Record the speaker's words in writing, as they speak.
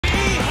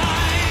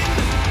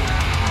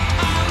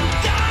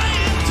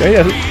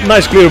Yeah,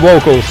 nice clear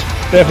vocals,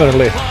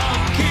 definitely.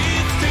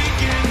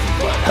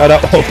 And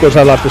of course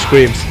I love the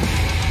screams.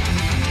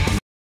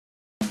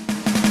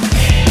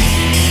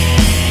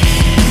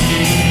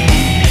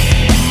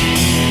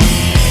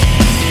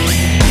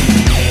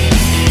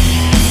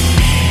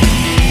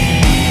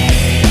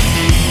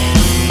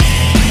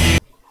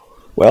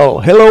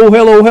 Well,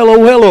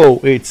 hello,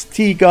 it's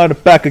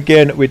TGun back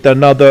again with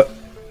another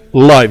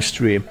live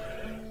stream.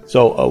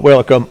 So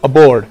welcome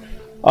aboard.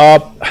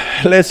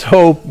 Let's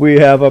hope we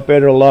have a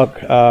better luck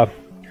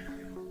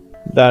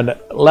than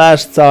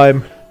last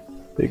time,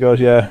 because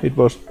yeah, it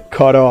was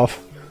cut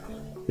off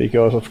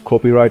because of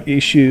copyright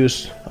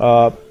issues.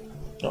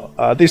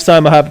 This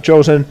time I have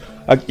chosen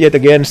yet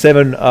again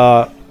 7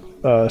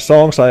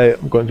 songs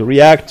I'm going to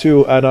react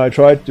to, and I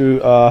tried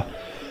to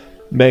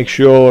make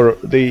sure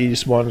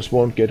these ones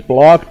won't get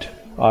blocked.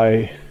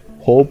 I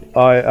hope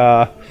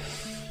I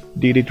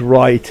did it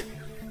right,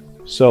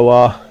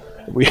 so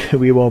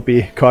we won't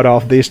be cut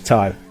off this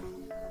time.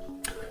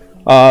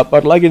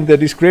 But like in the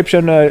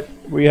description,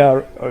 we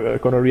are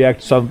gonna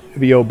react to some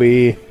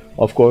VOB,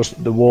 of course,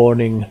 The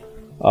Warning,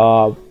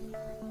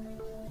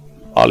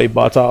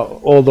 Alibata,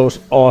 all those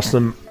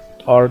awesome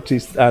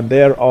artists, and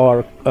there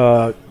are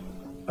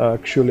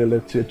actually,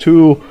 let's say,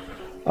 2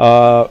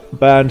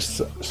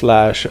 bands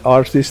slash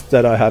artists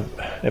that I have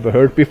never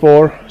heard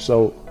before,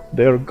 so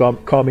they're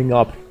coming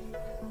up.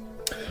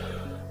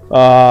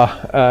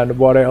 And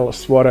what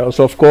else?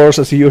 Of course,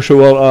 as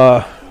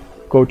usual,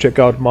 go check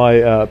out my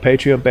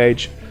Patreon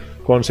page.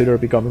 Consider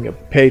becoming a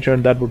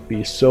patron. That would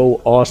be so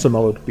awesome. I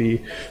would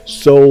be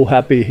so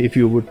happy if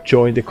you would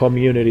join the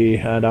community,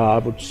 and I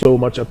would so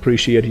much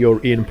appreciate your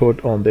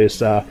input on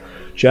this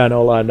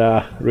channel, and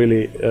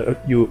really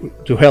you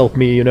to help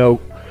me, you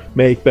know,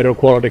 make better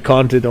quality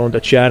content on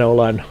the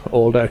channel and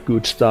all that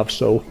good stuff.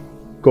 So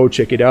go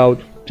check it out,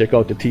 check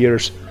out the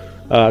tiers,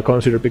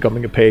 consider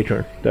becoming a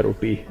patron. That would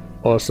be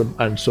awesome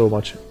and so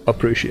much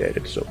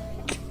appreciated. So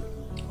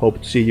hope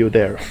to see you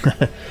there.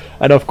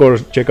 And of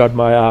course check out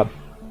my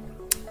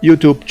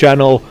YouTube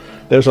channel.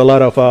 There's a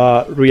lot of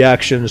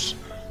reactions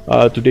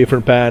to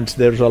different bands.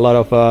 There's a lot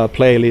of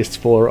playlists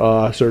for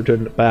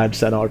certain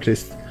bands and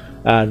artists,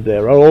 and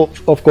there are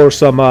of course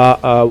some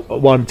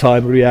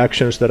one-time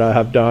reactions that I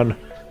have done,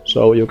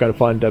 so you can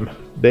find them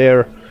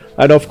there.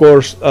 And of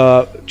course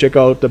check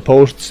out the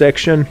post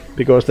section,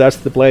 because that's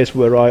the place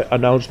where I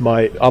announce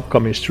my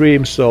upcoming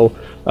streams. So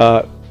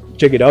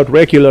check it out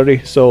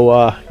regularly,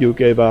 so you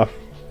gave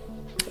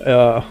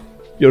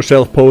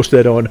yourself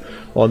posted on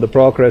the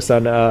progress,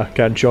 and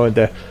can join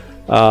the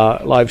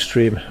live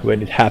stream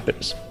when it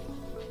happens.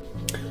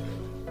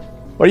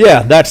 But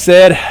yeah, that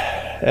said,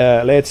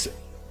 let's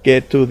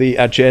get to the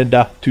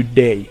agenda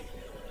today.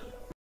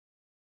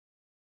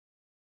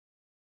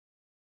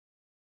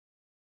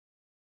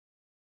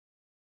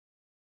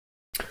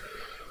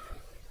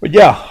 But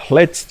yeah,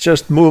 let's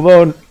just move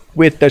on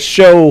with the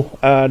show.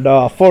 And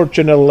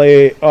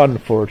unfortunately,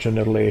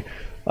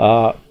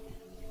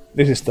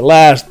 this is the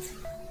last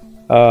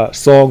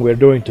song we're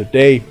doing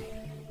today,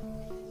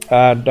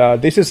 and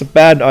this is a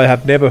band I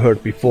have never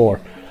heard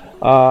before.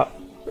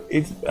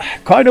 It's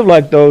kind of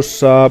like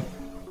those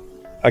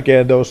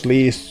again, those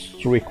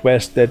least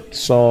requested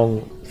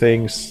song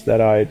things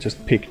that I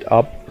just picked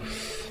up.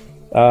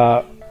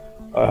 I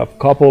have a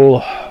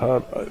couple,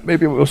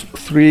 maybe it was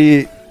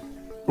 3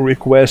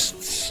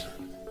 requests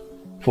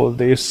for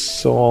this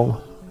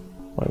song.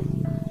 I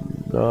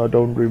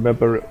don't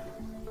remember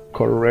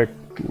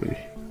correctly.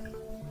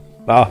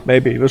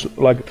 Maybe it was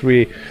like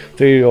 3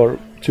 or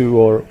 2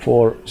 or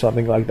 4,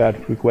 something like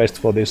that, requests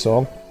for this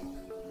song.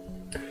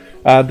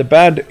 And the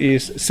band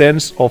is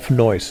Sense of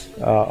Noise.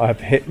 I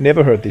have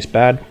never heard this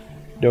band,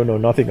 don't know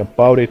nothing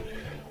about it.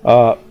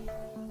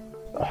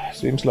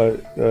 Seems like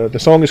the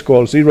song is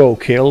called Zero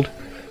Killed,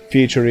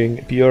 featuring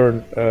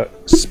Björn,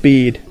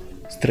 Strid.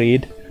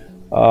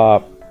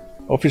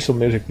 Official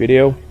music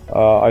video.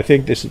 I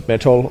think this is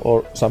metal,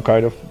 or some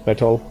kind of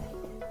metal,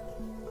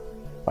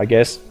 I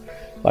guess.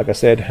 Like I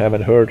said,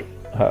 haven't heard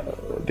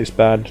this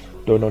band,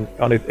 don't know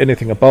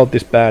anything about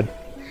this band.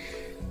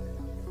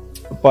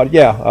 But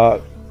yeah,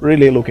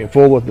 really looking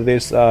forward to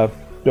this.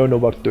 Don't know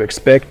what to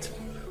expect.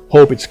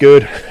 Hope it's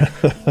good.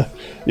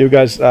 You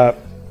guys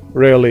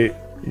rarely,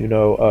 you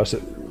know,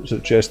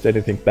 suggest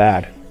anything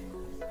bad.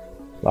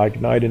 Like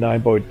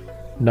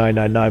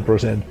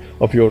 99.999%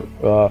 of your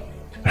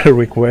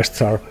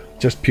requests are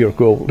just pure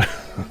gold.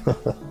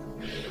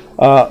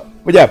 But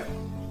yeah,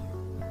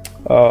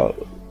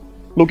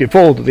 looking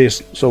forward to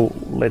this, so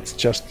let's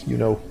just, you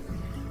know,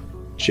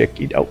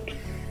 check it out.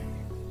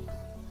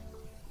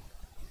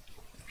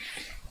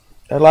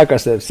 And like I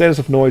said, Sense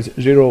of Noise,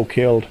 Zero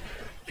Killed,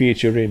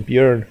 featuring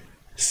Björn,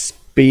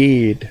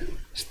 Strid.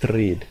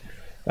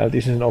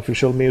 This is an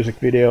official music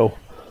video.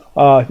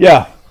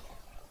 Yeah,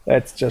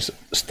 let's just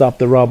stop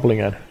the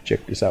rumbling and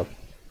check this out.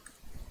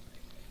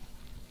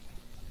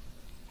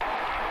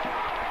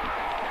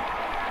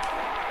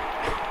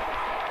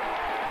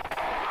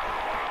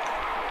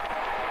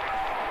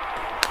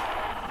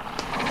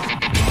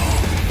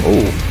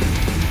 Oh.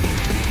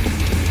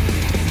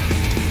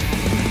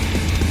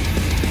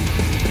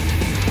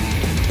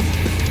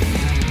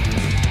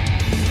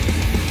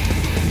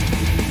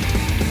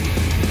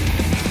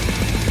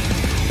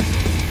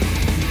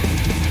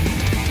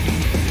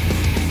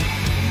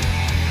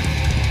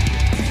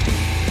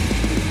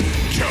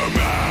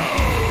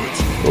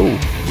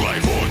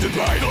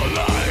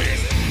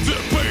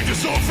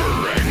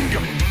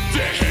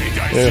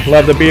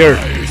 Love the beard.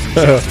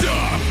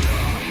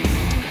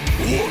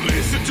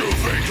 Listen to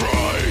fake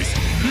cries.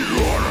 You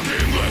are a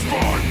meaningless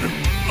one,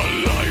 a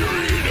liar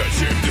in a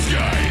cheap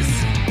disguise.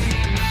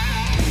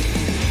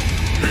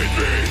 Hit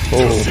me,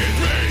 just hit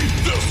me.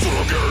 The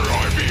stronger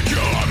I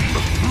become.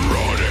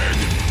 Running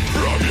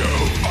from you,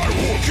 I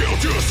won't kill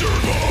to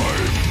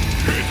survive.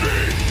 Hit me,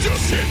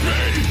 just hit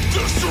me.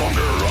 The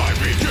stronger I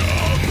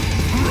become.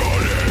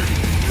 Running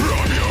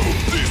from you,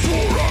 this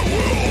war I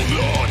will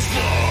not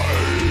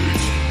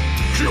fight.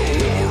 Your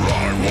war I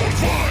won't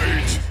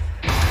fight.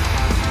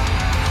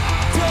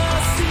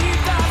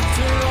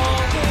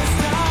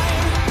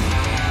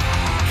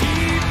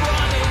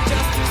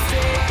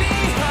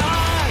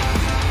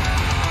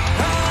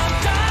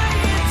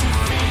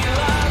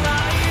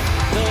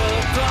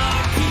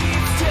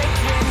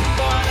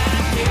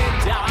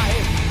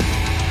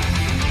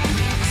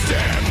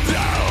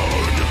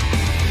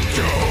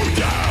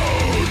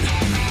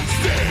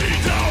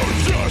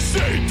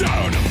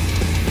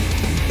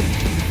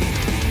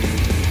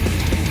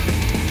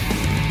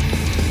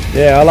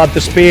 Yeah, I love the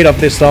speed of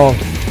this song.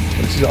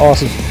 This is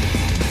awesome.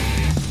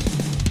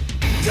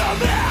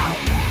 Come out!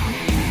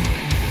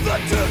 The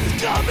truth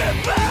is coming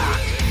back!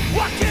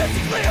 What is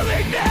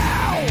clearly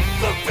now?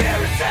 The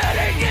fear is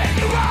setting in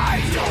your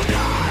eyes, you'll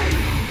die!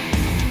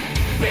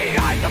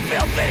 Behind the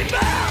filthy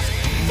mask,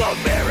 the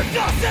mirror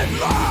doesn't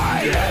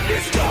lie! And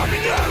it's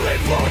coming early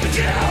for the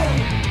kill!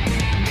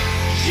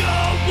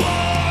 Your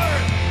war,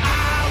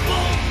 I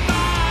will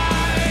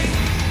fight!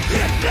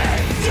 Hit me,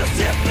 just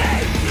hit me!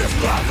 This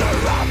brother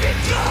I'll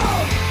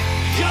become!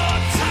 Your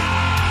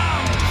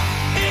time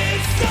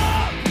is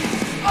up!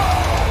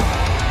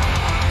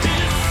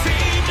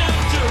 Deceived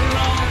after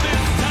all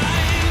this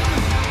time.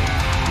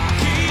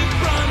 Keep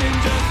running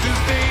just to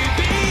stay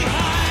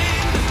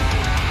behind.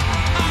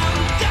 I'm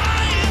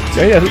dying to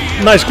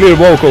Yeah, nice clear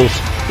vocals,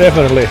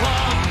 definitely.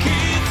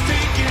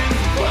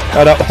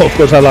 And of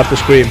course I love the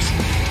screams.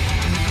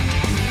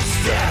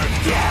 stand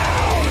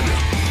down,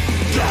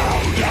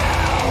 down,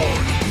 down.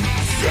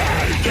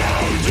 Stay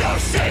down,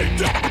 just stay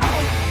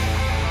down.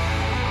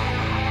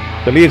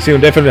 The lead singer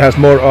definitely has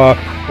more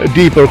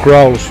deeper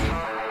growls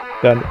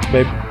than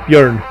maybe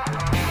Björn.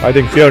 I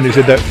think Björn is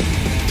in the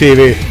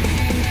TV.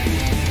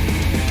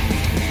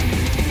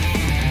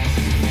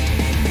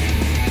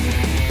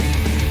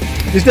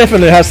 This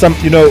definitely has some,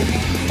 you know,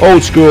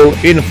 old school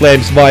In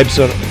Flames vibes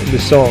on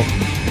this song.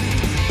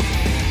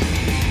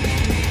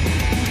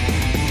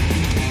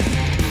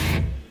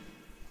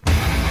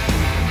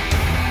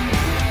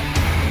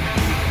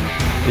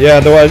 Yeah,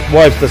 the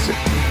wife that's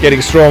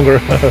getting stronger.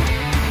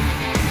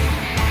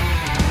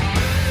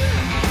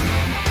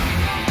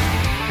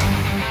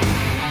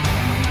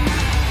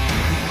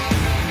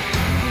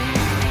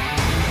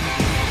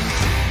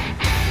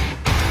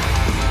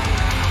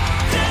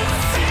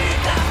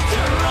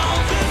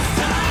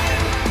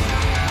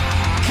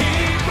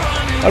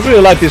 I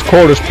really like this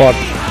chorus part.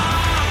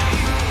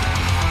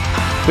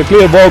 The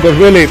clear vocal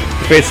really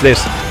fits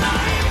this.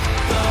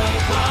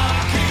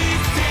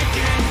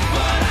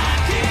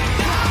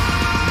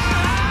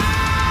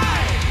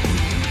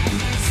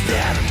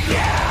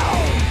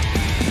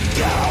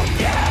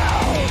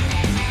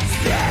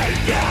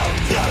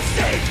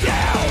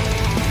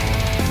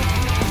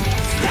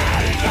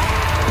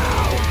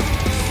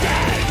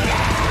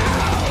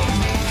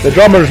 The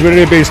drummer's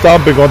really been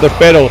stomping on the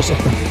pedals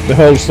the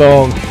whole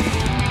song.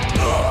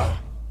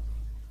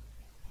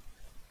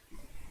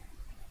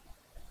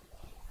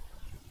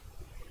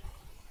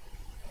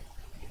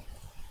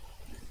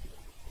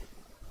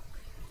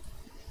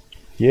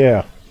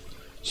 Yeah,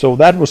 so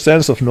that was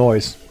Sense of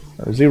Noise,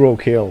 Zero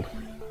Killed.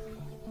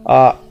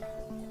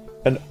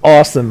 An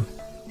awesome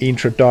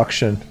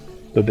introduction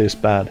to this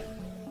band.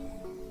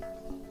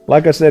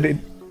 Like I said, it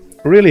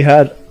really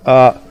had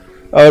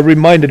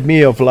reminded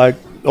me of like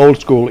old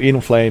school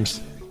In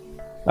Flames,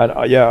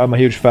 and yeah, I'm a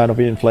huge fan of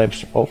In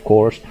Flames, of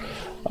course.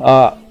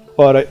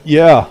 But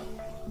yeah,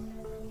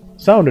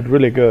 sounded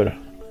really good,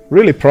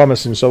 really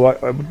promising. So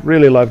I would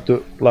really love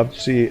to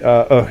see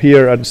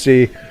hear and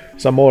see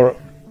some more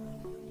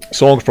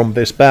songs from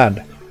this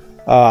band.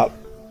 The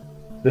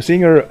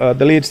singer,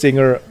 the lead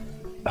singer,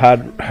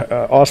 had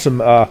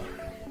awesome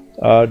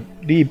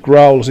deep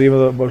growls, even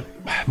though it was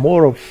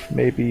more of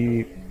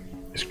maybe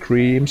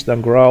screams than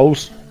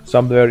growls,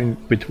 somewhere in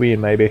between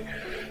maybe.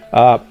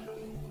 But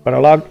I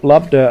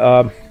loved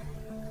the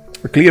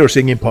clear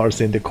singing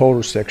parts in the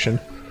chorus section.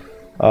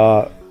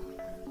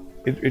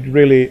 It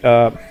really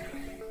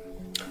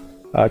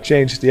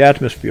changed the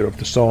atmosphere of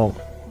the song,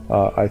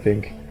 I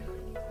think.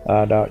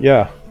 And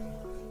yeah,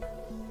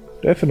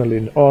 definitely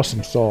an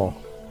awesome song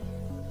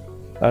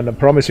and a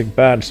promising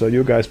band, so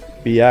you guys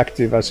be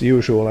active as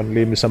usual and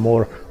leave me some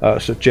more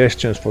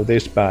suggestions for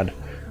this band.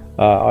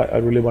 I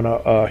really want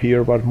to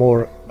hear what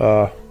more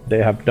they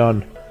have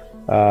done.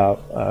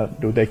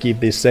 Do they keep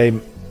this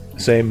same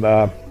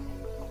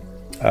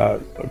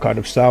kind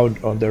of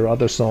sound on their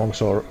other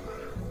songs, or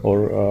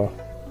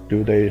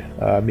do they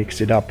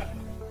mix it up?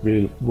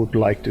 Really would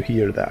like to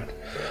hear that.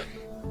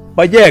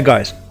 But yeah,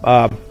 guys,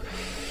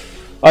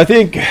 I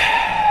think,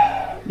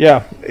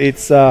 yeah,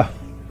 it's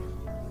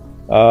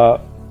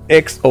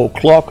X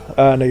o'clock,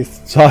 and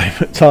it's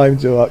time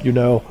to you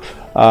know,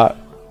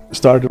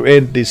 start to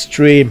end this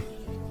stream.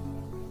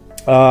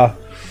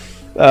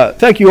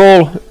 Thank you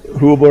all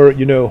who were,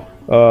 you know,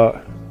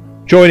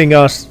 joining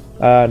us,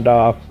 and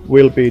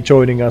will be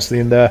joining us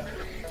in the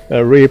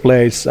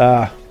replays.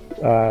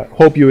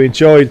 Hope you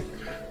enjoyed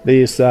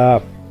these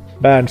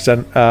bands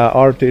and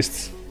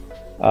artists.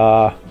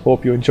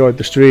 Hope you enjoyed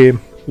the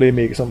stream. Leave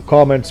me some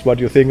comments what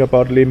you think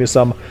about. Leave me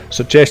some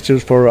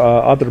suggestions for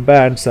other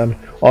bands and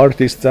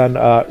artists and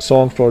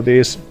songs for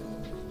these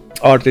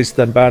artists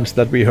and bands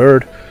that we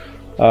heard.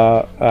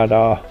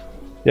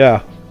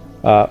 Yeah,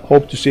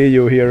 hope to see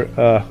you here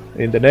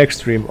in the next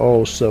stream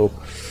also.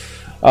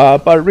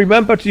 But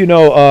remember to, you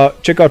know,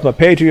 check out my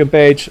Patreon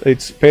page.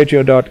 It's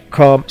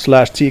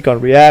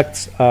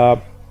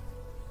patreon.com/TGunReacts.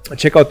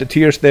 Check out the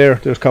tiers there.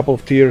 There's a couple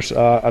of tiers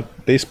at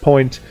this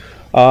point.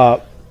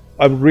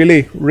 I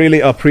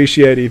really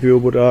appreciate if you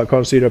would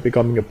consider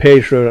becoming a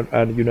patron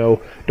and, you know,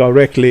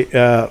 directly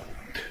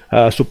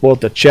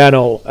support the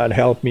channel and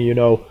help me, you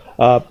know,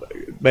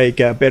 make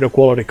better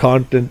quality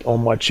content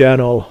on my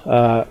channel.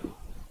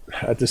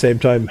 At the same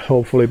time,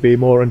 hopefully be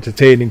more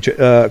entertaining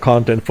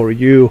content for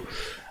you.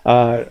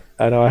 And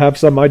I have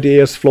some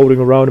ideas floating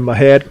around in my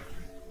head,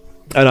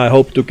 and I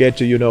hope to get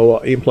to, you know,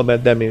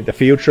 implement them in the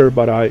future,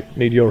 but I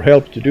need your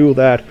help to do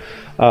that.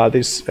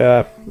 This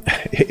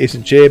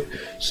isn't cheap,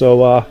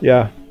 so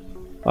yeah,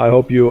 I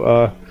hope you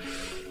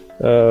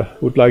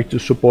would like to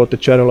support the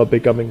channel of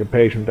becoming a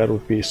patron. That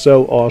would be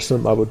so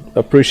awesome. I would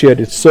appreciate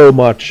it so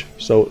much,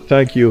 so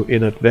thank you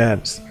in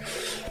advance.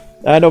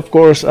 And of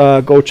course,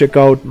 go check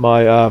out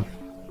my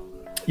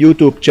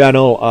YouTube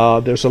channel.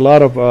 There's a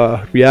lot of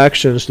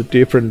reactions to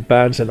different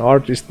bands and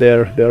artists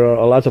there. There are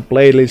a lot of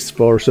playlists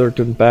for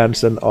certain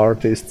bands and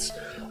artists.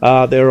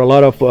 There are a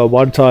lot of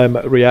one-time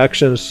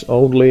reactions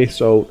only,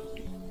 so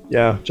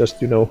yeah,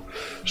 just, you know,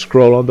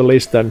 scroll on the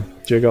list and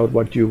check out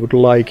what you would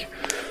like.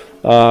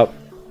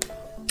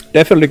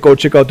 Definitely go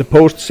check out the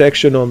post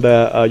section on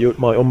the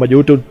on my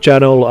YouTube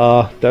channel.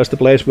 That's the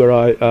place where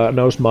I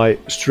announce my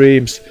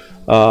streams,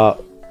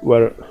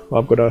 where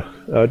I'm gonna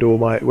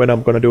when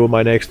I'm gonna do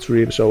my next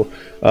stream. So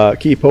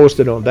keep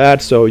posted on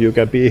that so you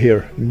can be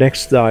here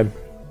next time.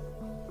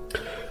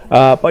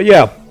 But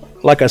yeah,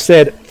 like I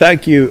said,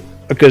 thank you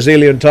a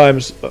gazillion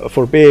times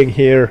for being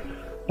here,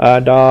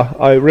 and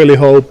I really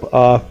hope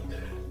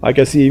I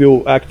can see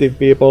you active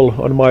people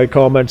on my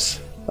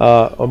comments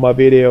on my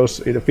videos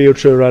in the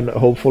future, and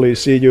hopefully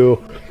see you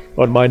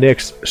on my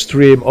next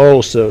stream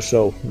also.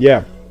 So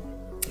yeah,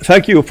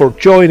 thank you for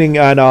joining,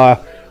 and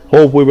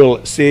hope we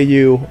will see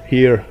you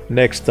here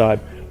next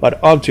time. But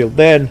until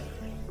then,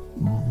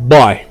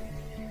 bye.